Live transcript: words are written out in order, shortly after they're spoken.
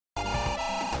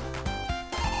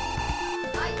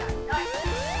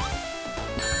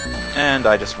And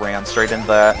I just ran straight into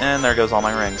that, and there goes all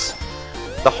my rings.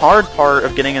 The hard part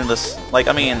of getting in this, like,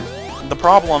 I mean, the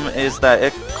problem is that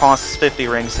it costs 50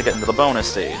 rings to get into the bonus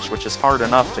stage, which is hard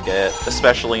enough to get,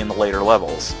 especially in the later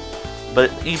levels.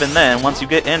 But even then, once you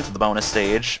get into the bonus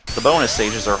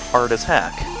stages are hard as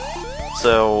heck.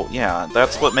 So, yeah,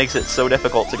 that's what makes it so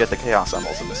difficult to get the Chaos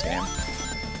Emeralds in this game.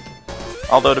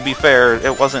 Although, to be fair,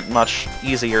 it wasn't much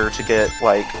easier to get,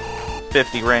 like,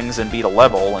 50 rings and beat a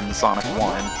level in Sonic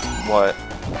 1. What?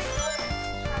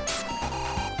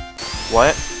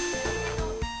 What?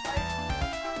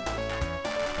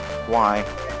 Why?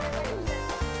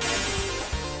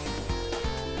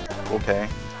 Okay.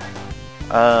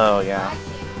 Oh, yeah.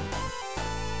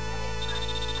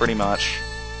 Pretty much.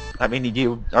 I mean,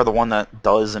 you are the one that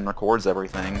does and records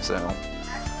everything, so...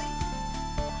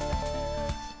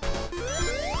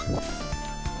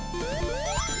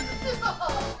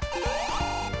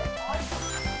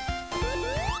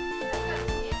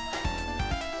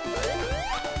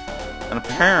 And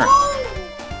apparently...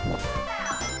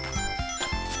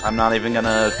 I'm not even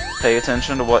gonna pay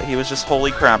attention to what he was just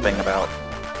holy crapping about.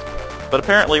 But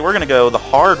apparently we're gonna go the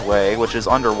hard way, which is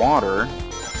underwater,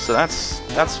 so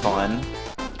that's fun.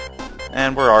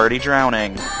 And we're already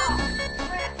drowning.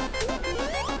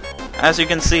 As you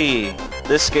can see,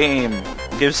 this game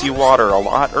gives you water a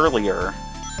lot earlier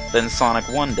than Sonic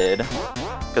 1 did,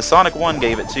 because Sonic 1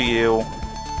 gave it to you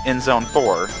in Zone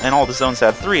 4, and all the zones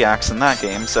had 3 acts in that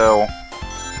game, so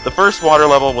the first water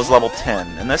level was level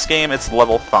 10. In this game, it's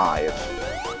level 5.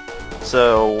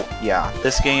 So, yeah,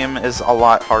 this game is a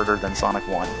lot harder than Sonic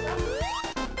 1.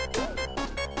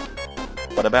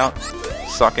 What about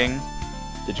sucking?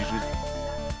 Did you do...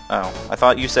 Oh, I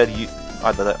thought you said you...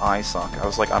 that I suck. I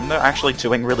was like, I'm actually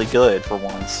doing really good for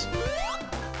once.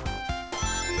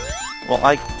 Well,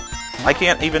 I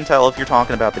can't even tell if you're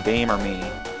talking about the game or me,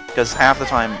 because half the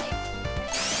time...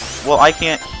 Well, I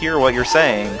can't hear what you're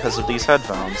saying because of these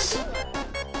headphones.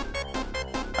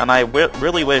 And I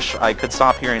really wish I could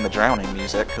stop hearing the drowning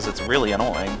music, because it's really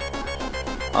annoying.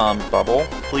 Bubble,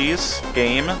 please?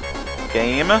 Game?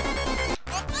 Game?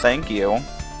 Thank you.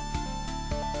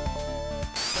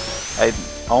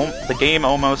 The game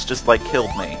almost just, like,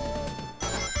 killed me.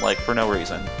 Like, for no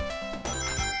reason.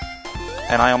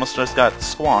 And I almost just got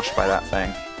squashed by that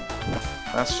thing.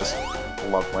 That's just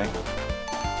lovely.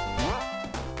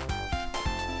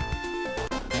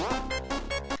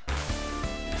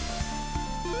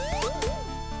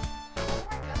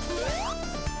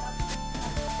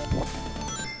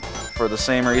 For the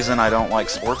same reason I don't like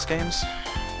sports games.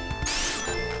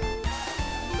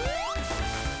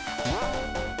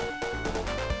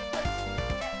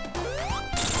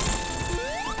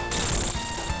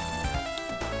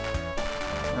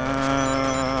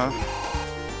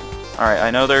 Alright,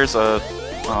 I know there's a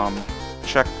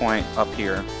checkpoint up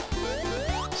here,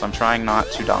 so I'm trying not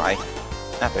to die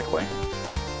epically.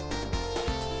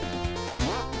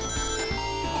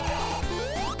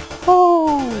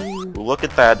 Oh, look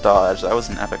at that dodge. That was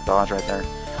an epic dodge right there.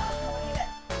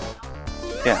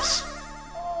 Yes.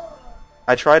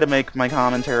 I try to make my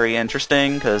commentary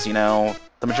interesting, because, you know,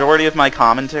 the majority of my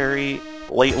commentary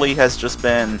lately has just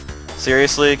been,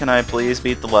 seriously, can I please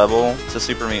beat the level to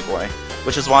Super Meat Boy?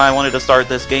 Which is why I wanted to start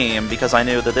this game, because I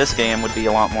knew that this game would be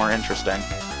a lot more interesting.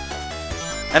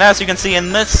 And as you can see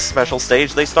in this special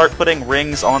stage, they start putting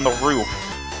rings on the roof,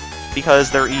 because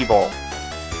they're evil.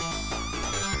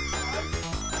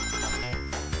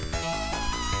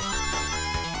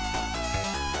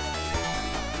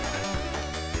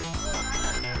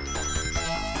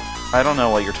 I don't know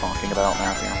what you're talking about,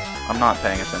 Matthew. I'm not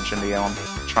paying attention to you. I'm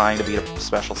trying to beat a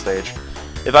special stage.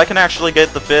 If I can actually get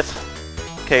the 5th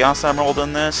Chaos Emerald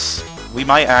in this, we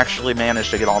might actually manage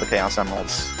to get all the Chaos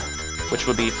Emeralds, which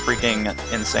would be freaking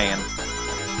insane.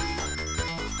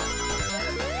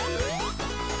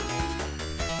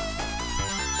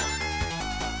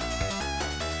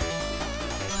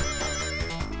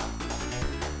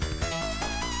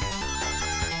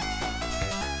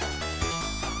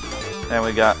 And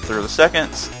we got through the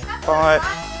second spot.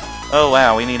 Oh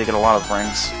wow, we need to get a lot of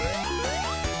rings.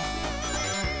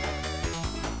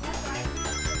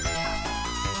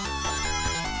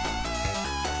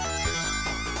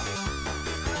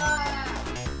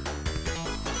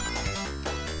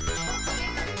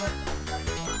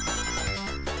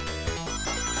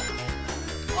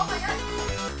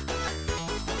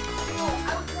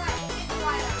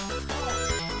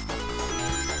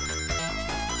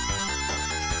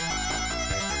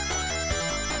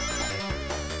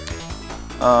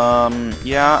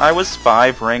 Yeah, I was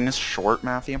 5 rings short,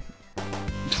 Matthew.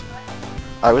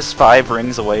 I was 5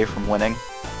 rings away from winning.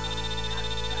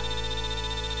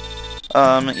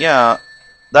 Yeah.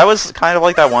 That was kind of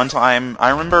like that one time. I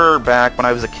remember back when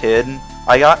I was a kid,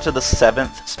 I got to the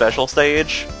 7th special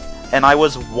stage, and I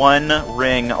was 1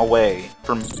 ring away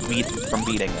from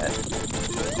beating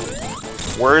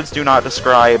it. Words do not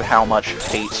describe how much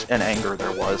hate and anger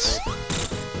there was.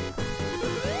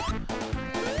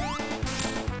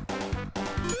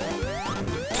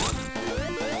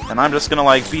 And I'm just gonna,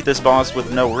 like, beat this boss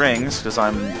with no rings, because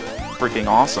I'm freaking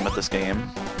awesome at this game.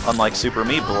 Unlike Super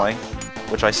Meat Boy,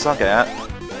 which I suck at.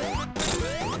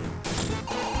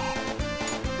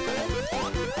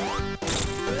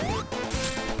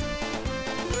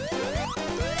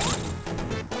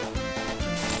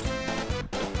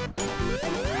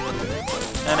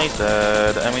 And he's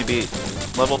dead, and we beat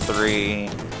level 3.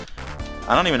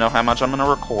 I don't even know how much I'm gonna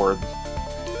record.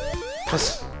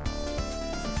 Cause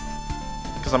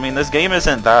I mean, this game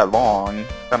isn't that long,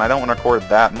 and I don't want to record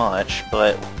that much,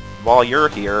 but while you're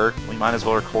here, we might as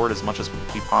well record as much as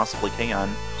we possibly can.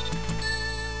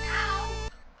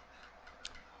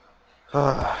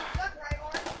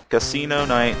 Casino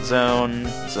Night Zone,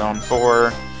 Zone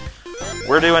 4.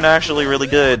 We're doing actually really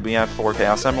good. We have 4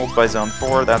 Chaos Emeralds by Zone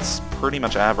 4. That's pretty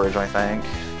much average, I think.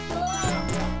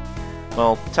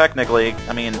 Well, technically,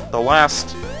 I mean, the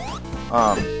last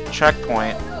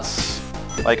checkpoints...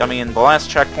 Like, I mean, the last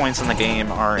checkpoints in the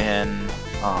game are in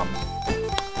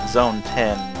Zone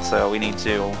 10, so we need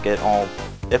to get all...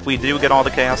 If we do get all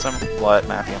the Chaos Emeralds... What,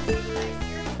 Matthew?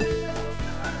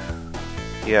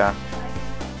 Yeah.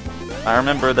 I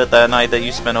remember that night that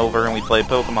you spent over and we played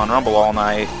Pokemon Rumble all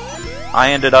night,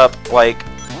 I ended up, like,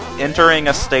 entering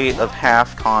a state of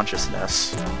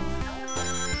half-consciousness.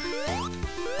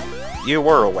 You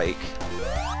were awake.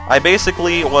 I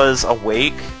basically was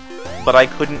awake, but I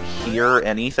couldn't hear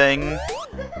anything.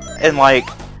 And, like,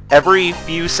 every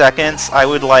few seconds, I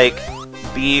would, like,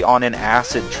 be on an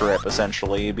acid trip,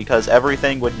 essentially, because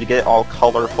everything would get all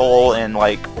colorful and,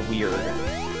 like, weird.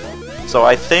 So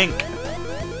I think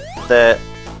that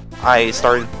I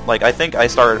started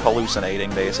hallucinating,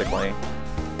 basically.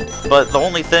 But the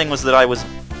only thing was that I was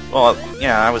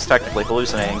technically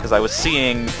hallucinating, because I was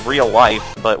seeing real life,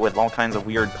 but with all kinds of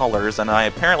weird colors, and I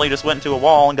apparently just went into a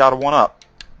wall and got a 1-up.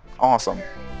 Awesome.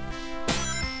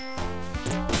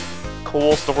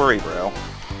 Cool story, bro.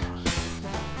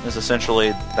 Is essentially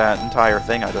that entire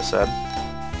thing I just said.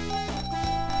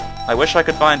 I wish I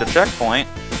could find a checkpoint.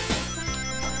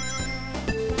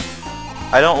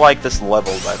 I don't like this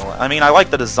level, by the way. I mean, I like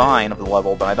the design of the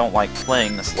level, but I don't like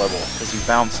playing this level, because you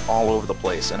bounce all over the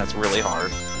place, and it's really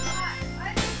hard.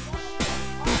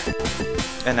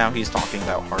 And now he's talking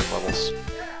about hard levels.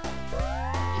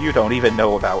 You don't even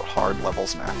know about hard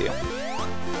levels, Matthew.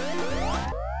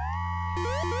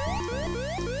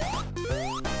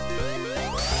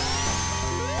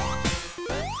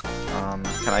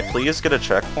 Can I please get a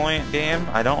checkpoint, game?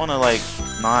 I don't want to, like,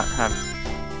 not have...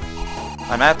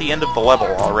 I'm at the end of the level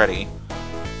already.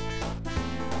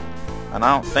 And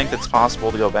I don't think it's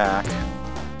possible to go back.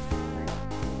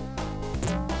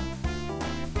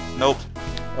 Nope.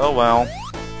 Oh well.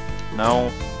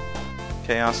 No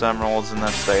Chaos Emeralds in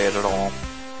that stage at all.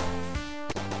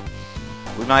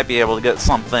 We might be able to get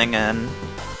something in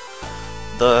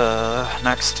the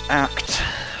next act.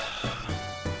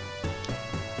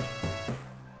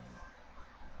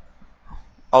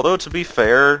 Although, to be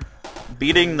fair,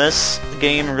 beating this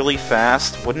game really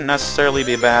fast wouldn't necessarily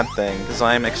be a bad thing, because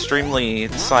I'm extremely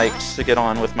psyched to get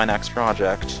on with my next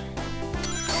project.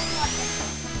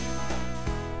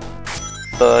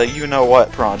 The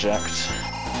you-know-what project.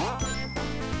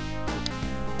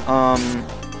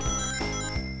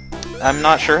 I'm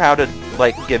not sure how to,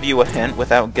 like, give you a hint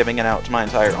without giving it out to my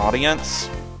entire audience.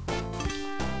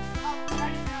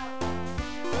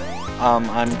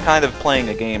 I'm kind of playing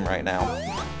a game right now.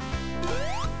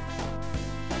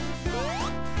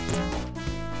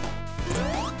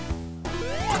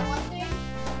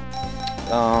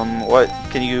 What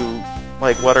can you,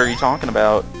 like, what are you talking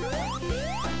about?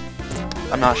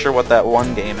 I'm not sure what that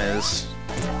one game is.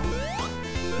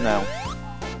 No.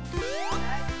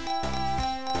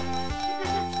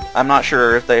 I'm not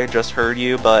sure if they just heard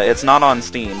you, but it's not on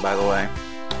Steam, by the way.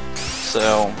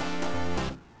 So...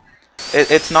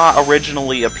 It's not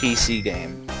originally a PC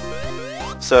game.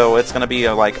 So it's gonna be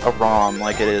like a ROM,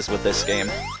 like it is with this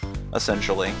game,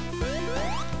 essentially.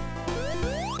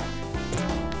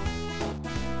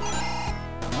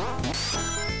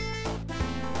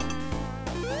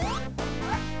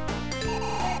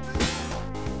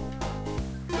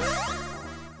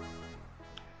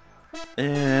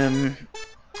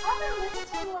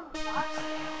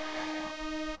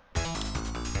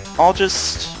 I'll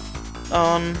just,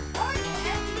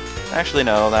 Actually,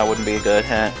 no, that wouldn't be a good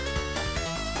hint.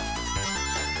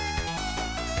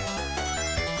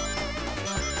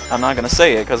 I'm not gonna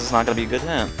say it because it's not gonna be a good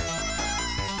hint.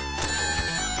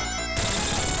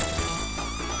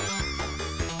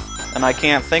 And I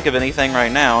can't think of anything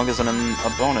right now because I'm in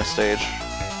a bonus stage.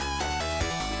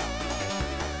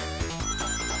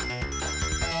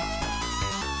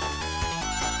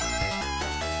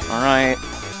 Alright,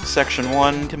 section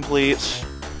 1 complete.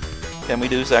 Can we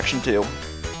do section 2?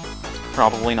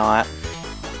 Probably not.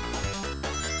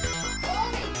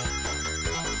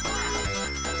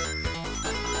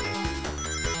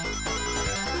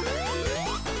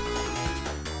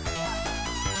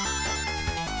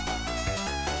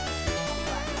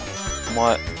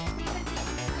 What?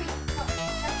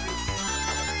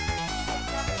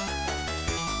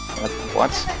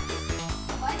 What?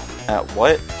 At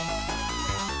what?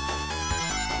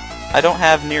 I don't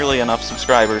have nearly enough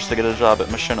subscribers to get a job at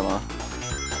Machinima.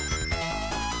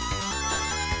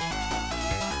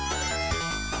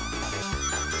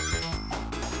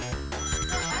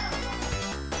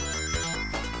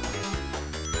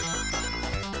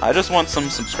 I just want some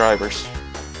subscribers.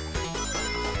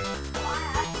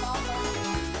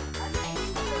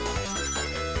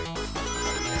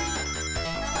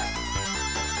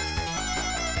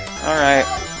 Alright,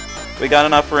 we got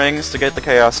enough rings to get the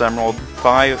Chaos Emerald.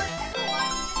 5